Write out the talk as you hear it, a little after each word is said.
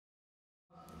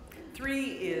3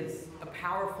 is a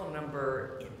powerful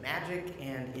number in magic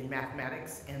and in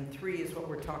mathematics, and 3 is what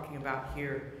we're talking about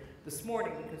here this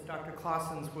morning, because Dr.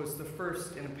 Clausen's was the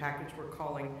first in a package we're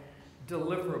calling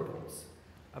deliverables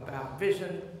about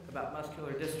vision, about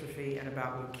muscular dystrophy, and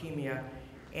about leukemia,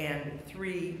 and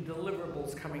 3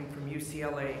 deliverables coming from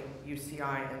UCLA,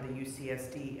 UCI, and the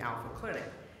UCSD Alpha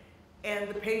Clinic. And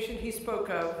the patient he spoke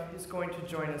of is going to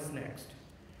join us next,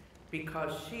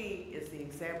 because she is the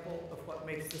example of what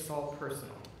makes this all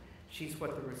personal. She's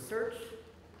what the research,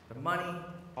 the money,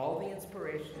 all the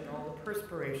inspiration, and all the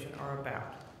perspiration are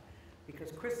about.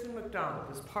 Because Kristin Macdonald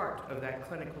is part of that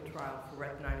clinical trial for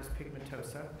retinitis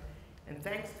pigmentosa, and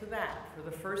thanks to that, for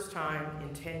the first time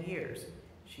in 10 years,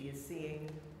 she is seeing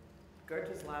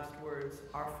Goethe's last words,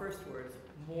 our first words,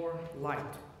 more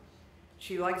light.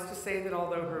 She likes to say that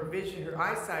although her vision, her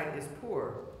eyesight is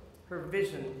poor, her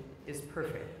vision is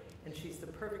perfect. And she's the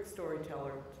perfect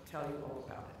storyteller to tell you all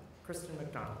about it. Kristin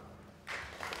Macdonald.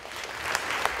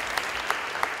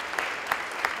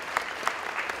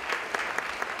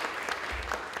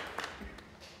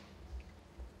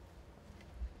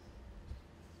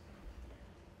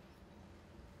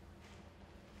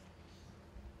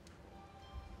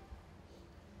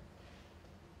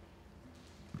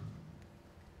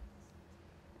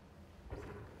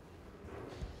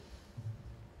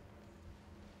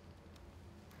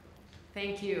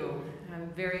 Thank you. I'm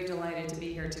very delighted to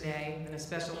be here today, and a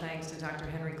special thanks to Dr.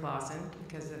 Henry Clausen,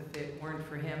 because if it weren't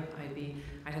for him,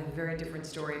 I'd have a very different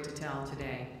story to tell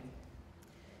today.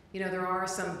 You know, there are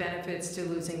some benefits to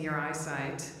losing your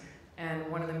eyesight, and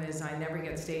one of them is I never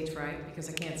get stage fright because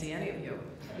I can't see any of you.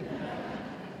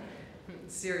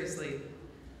 Seriously.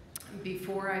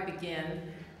 Before I begin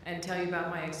and tell you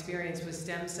about my experience with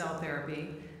stem cell therapy,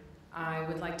 I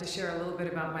would like to share a little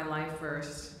bit about my life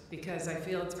first, because I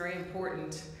feel it's very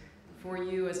important for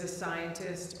you as a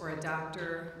scientist or a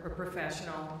doctor or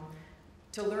professional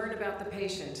to learn about the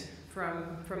patient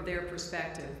from their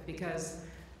perspective, because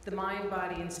the mind,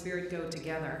 body, and spirit go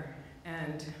together,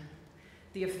 and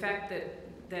the effect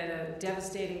that a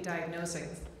devastating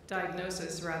diagnosis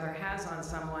has on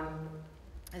someone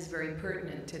is very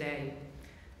pertinent today.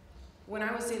 When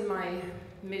I was in my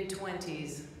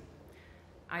mid-20s,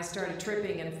 I started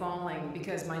tripping and falling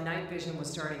because my night vision was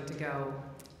starting to go.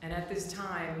 And at this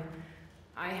time,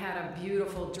 I had a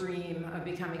beautiful dream of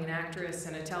becoming an actress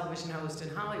and a television host in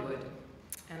Hollywood.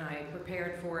 And I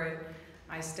prepared for it.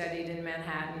 I studied in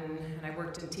Manhattan, and I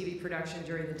worked in TV production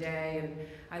during the day, and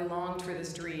I longed for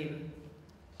this dream.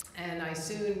 And I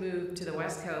soon moved to the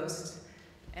West Coast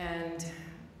and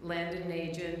landed an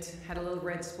agent, had a little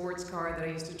red sports car that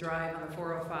I used to drive on the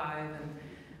 405, and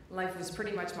life was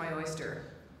pretty much my oyster.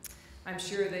 I'm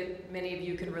sure that many of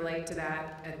you can relate to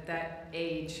that at that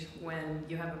age when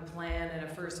you have a plan and a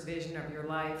first vision of your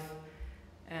life,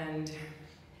 and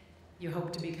you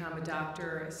hope to become a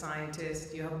doctor, a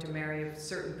scientist, you hope to marry a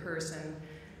certain person,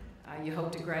 you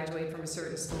hope to graduate from a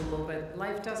certain school, but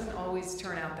life doesn't always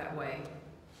turn out that way.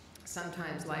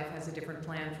 Sometimes life has a different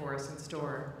plan for us in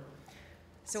store.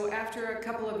 So after a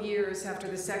couple of years, after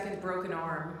the second broken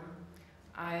arm,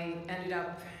 I ended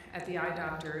up at the eye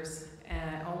doctor's,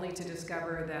 only to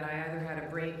discover that I either had a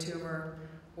brain tumor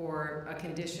or a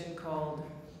condition called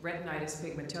retinitis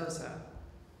pigmentosa.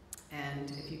 And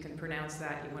if you can pronounce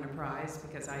that, you win a prize,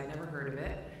 because I had never heard of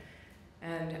it.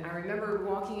 And I remember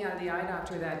walking out of the eye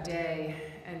doctor that day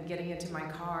and getting into my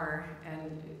car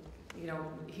and, you know,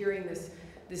 hearing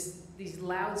these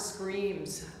loud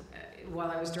screams while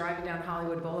I was driving down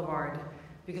Hollywood Boulevard,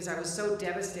 because I was so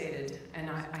devastated, and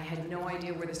I had no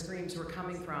idea where the screams were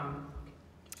coming from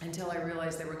until I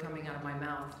realized they were coming out of my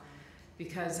mouth,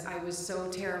 because I was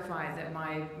so terrified that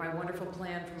my wonderful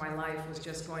plan for my life was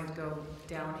just going to go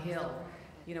downhill,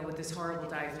 you know, with this horrible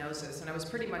diagnosis. And I was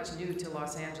pretty much new to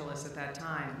Los Angeles at that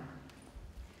time.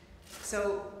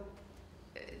 So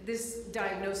this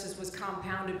diagnosis was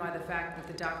compounded by the fact that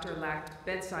the doctor lacked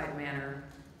bedside manner,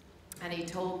 and he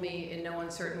told me in no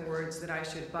uncertain words that I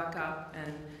should buck up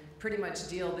and pretty much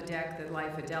deal the deck that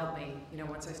life had dealt me, you know,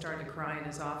 once I started to cry in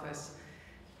his office.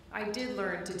 I did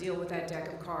learn to deal with that deck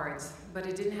of cards, but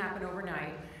it didn't happen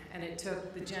overnight, and it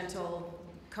took the gentle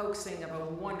coaxing of a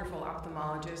wonderful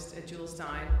ophthalmologist at Jules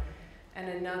Stein and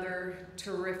another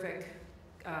terrific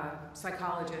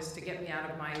psychologist to get me out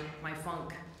of my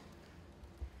funk.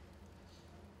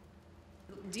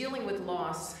 Dealing with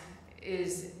loss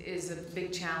is a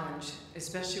big challenge,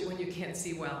 especially when you can't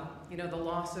see well. You know, the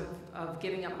loss of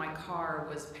giving up my car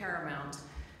was paramount.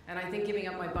 And I think giving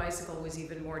up my bicycle was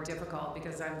even more difficult,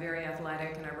 because I'm very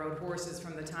athletic and I rode horses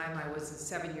from the time I was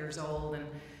 7 years old,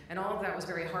 and all of that was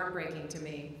very heartbreaking to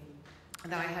me.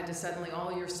 that I had to suddenly,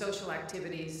 all your social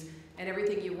activities and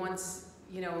everything you once,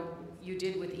 you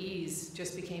did with ease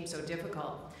just became so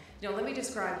difficult. Let me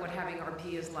describe what having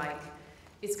RP is like.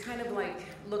 It's kind of like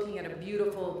looking at a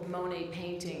beautiful Monet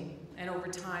painting, and over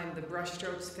time the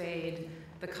brushstrokes fade,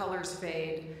 the colors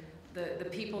fade, the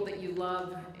people that you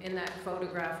love in that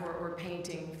photograph or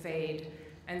painting fade,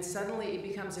 and suddenly it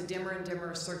becomes a dimmer and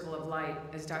dimmer circle of light,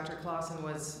 as Dr. Clausen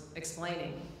was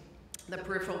explaining. The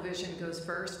peripheral vision goes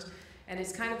first, and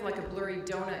it's kind of like a blurry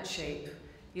donut shape,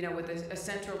 with a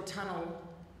central tunnel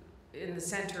in the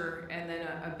center, and then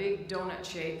a big donut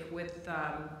shape with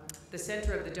the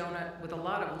center of the donut with a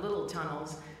lot of little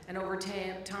tunnels, and over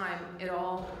time it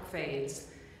all fades.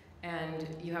 And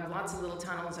you have lots of little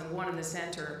tunnels and one in the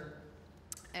center.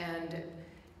 And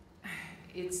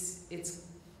it's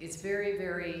very,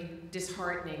 very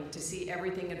disheartening to see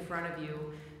everything in front of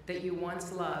you that you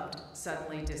once loved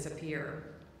suddenly disappear.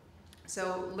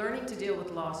 So learning to deal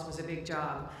with loss was a big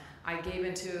job. I gave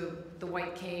into the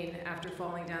white cane after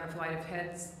falling down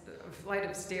a flight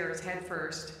of stairs head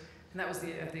first. And that was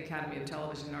the Academy of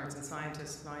Television Arts and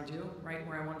Sciences, mind you, right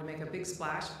where I wanted to make a big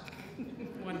splash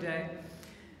one day.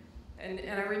 And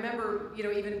I remember,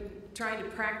 even trying to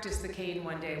practice the cane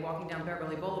one day, walking down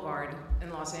Beverly Boulevard in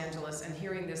Los Angeles and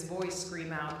hearing this voice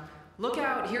scream out, "Look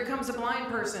out, here comes a blind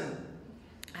person."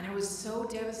 And I was so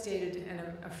devastated and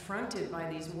affronted by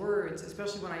these words,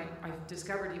 especially when I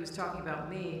discovered he was talking about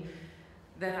me,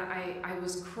 that I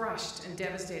was crushed and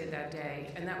devastated that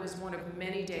day. And that was one of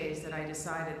many days that I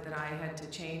decided that I had to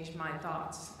change my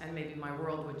thoughts and maybe my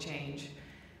world would change.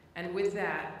 And with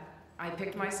that, I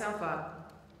picked myself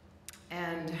up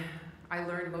and I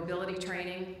learned mobility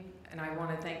training, and I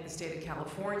want to thank the state of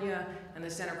California and the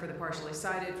Center for the Partially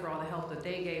Sighted for all the help that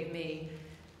they gave me,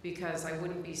 because I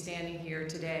wouldn't be standing here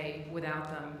today without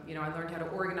them. I learned how to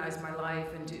organize my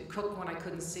life and to cook when I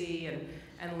couldn't see,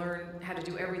 and learn how to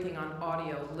do everything on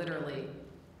audio, literally.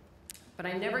 But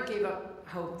I never gave up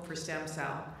hope for stem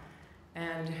cell.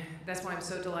 And that's why I'm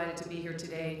so delighted to be here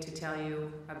today to tell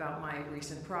you about my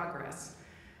recent progress.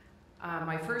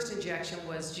 My first injection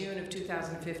was June of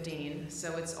 2015,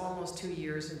 so it's almost 2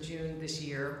 years in June this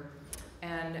year.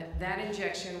 And that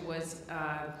injection was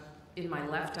in my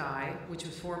left eye, which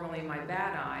was formerly my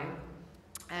bad eye.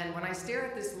 And when I stare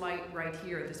at this light right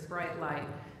here, this bright light,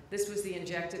 this was the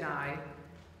injected eye.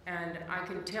 And I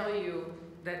can tell you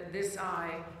that this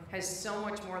eye has so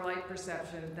much more light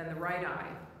perception than the right eye,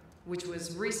 which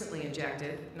was recently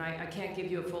injected. And I can't give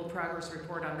you a full progress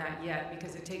report on that yet,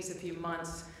 because it takes a few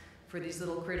months for these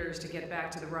little critters to get back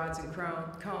to the rods and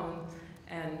cone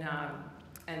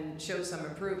and show some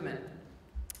improvement.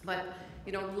 But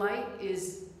light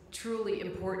is truly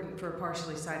important for a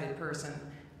partially sighted person,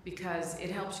 because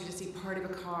it helps you to see part of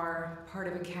a car, part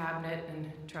of a cabinet, and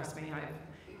trust me,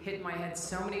 I've hit my head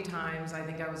so many times. I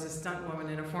think I was a stunt woman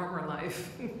in a former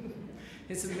life.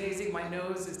 It's amazing my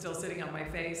nose is still sitting on my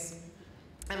face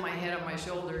and my head on my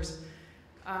shoulders.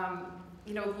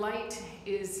 Light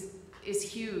is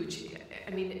huge.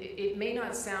 I mean, it may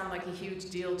not sound like a huge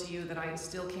deal to you that I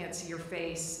still can't see your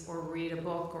face or read a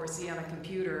book or see on a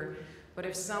computer, but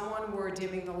if someone were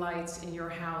dimming the lights in your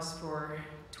house for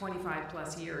 25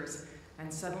 plus years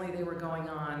and suddenly they were going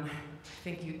on, I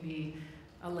think you'd be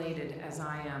elated as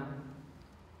I am.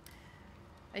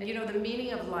 And the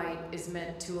meaning of light is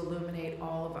meant to illuminate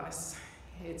all of us.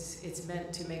 It's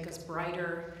meant to make us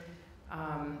brighter,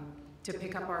 to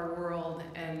pick up our world,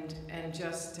 and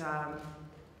just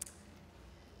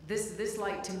this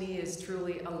light to me is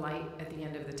truly a light at the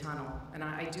end of the tunnel. And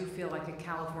I do feel like a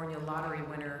California lottery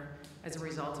winner as a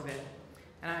result of it.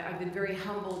 And I've been very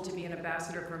humbled to be an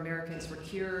ambassador for Americans for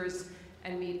Cures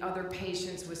and meet other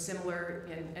patients with similar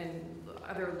and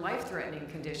other life-threatening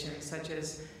conditions, such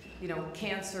as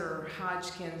cancer,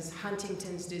 Hodgkin's,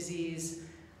 Huntington's disease,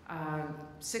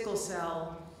 sickle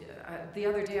cell. The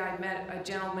other day I met a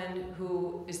gentleman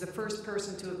who is the first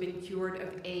person to have been cured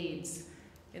of AIDS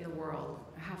in the world.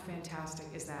 How fantastic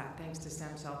is that, thanks to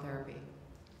stem cell therapy?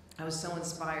 I was so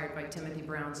inspired by Timothy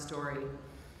Brown's story.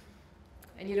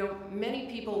 And many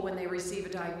people, when they receive a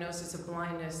diagnosis of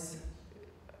blindness,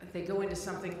 they go into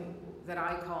something that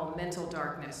I call mental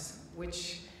darkness,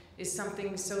 which is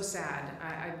something so sad.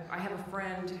 I have a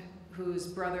friend whose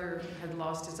brother had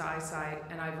lost his eyesight,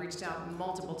 and I've reached out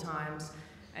multiple times,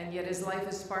 and yet his life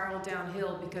has spiraled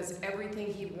downhill because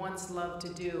everything he once loved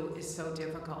to do is so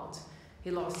difficult.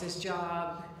 He lost his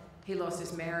job, he lost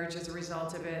his marriage as a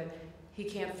result of it. He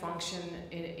can't function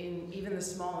in even the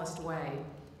smallest way.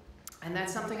 And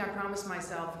that's something I promised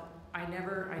myself I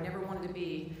never wanted to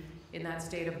be in that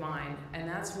state of mind. And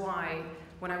that's why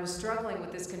when I was struggling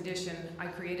with this condition, I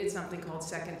created something called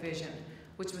Second Vision,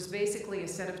 which was basically a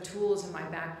set of tools in my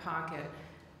back pocket: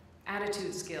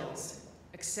 attitude skills,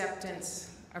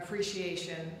 acceptance,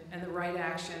 appreciation, and the right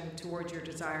action toward your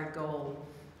desired goal.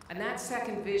 And that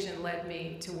second vision led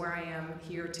me to where I am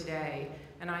here today.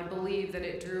 And I believe that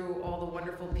it drew all the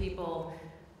wonderful people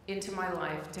into my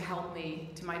life to help me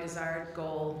to my desired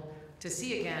goal to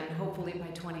see again, hopefully by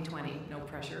 2020. No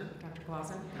pressure, Dr.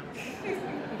 Clausen? No.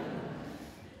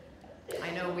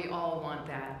 I know we all want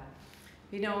that.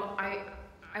 You know,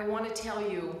 I want to tell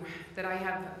you that I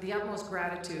have the utmost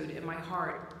gratitude in my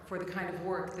heart for the kind of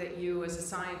work that you as a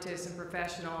scientist and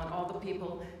professional and all the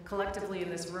people collectively in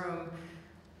this room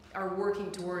are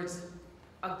working towards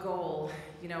a goal,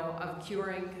 you know, of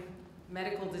curing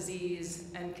medical disease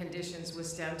and conditions with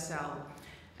stem cell.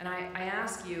 And I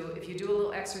ask you, if you do a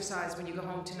little exercise when you go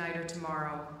home tonight or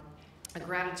tomorrow, a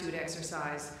gratitude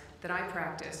exercise that I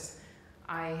practice,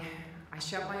 I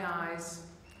shut my eyes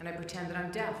and I pretend that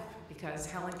I'm deaf, because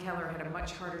Helen Keller had a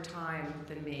much harder time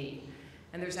than me.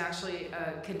 And there's actually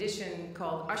a condition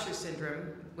called Usher syndrome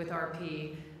with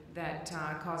RP that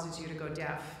causes you to go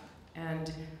deaf.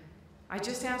 And I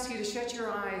just ask you to shut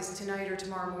your eyes tonight or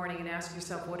tomorrow morning and ask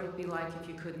yourself what it would be like if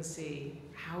you couldn't see.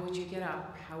 How would you get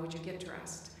up? How would you get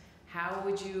dressed? How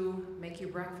would you make your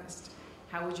breakfast?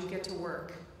 How would you get to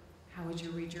work? How would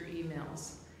you read your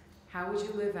emails? How would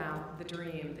you live out the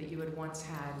dream that you had once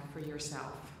had for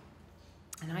yourself?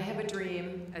 And I have a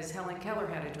dream, as Helen Keller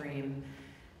had a dream,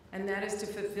 and that is to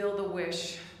fulfill the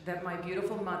wish that my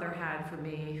beautiful mother had for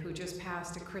me, who just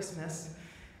passed at Christmas.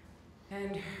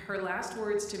 And her last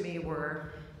words to me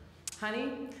were,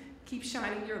 "Honey, keep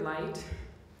shining your light,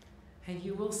 and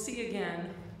you will see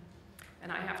again."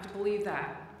 And I have to believe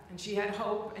that. And she had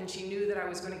hope, and she knew that I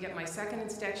was going to get my second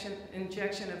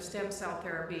injection of stem cell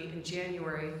therapy in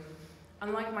January.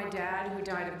 Unlike my dad, who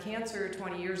died of cancer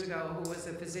 20 years ago, who was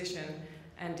a physician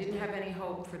and didn't have any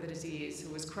hope for the disease,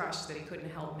 who was crushed that he couldn't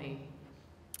help me.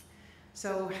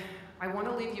 So I want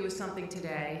to leave you with something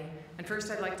today. And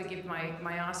first, I'd like to give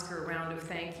my Oscar a round of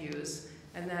thank yous,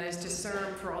 and that is to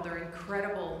CIRM for all their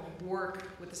incredible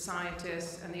work with the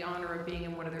scientists and the honor of being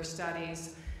in one of their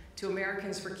studies, to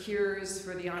Americans for Cures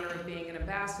for the honor of being an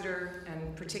ambassador,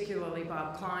 and particularly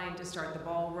Bob Klein to start the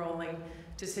ball rolling,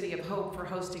 to City of Hope for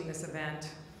hosting this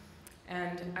event.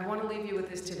 And I want to leave you with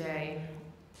this today.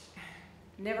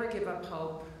 Never give up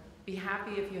hope. Be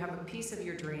happy if you have a piece of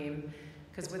your dream,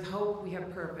 because with hope we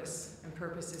have purpose, and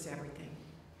purpose is everything.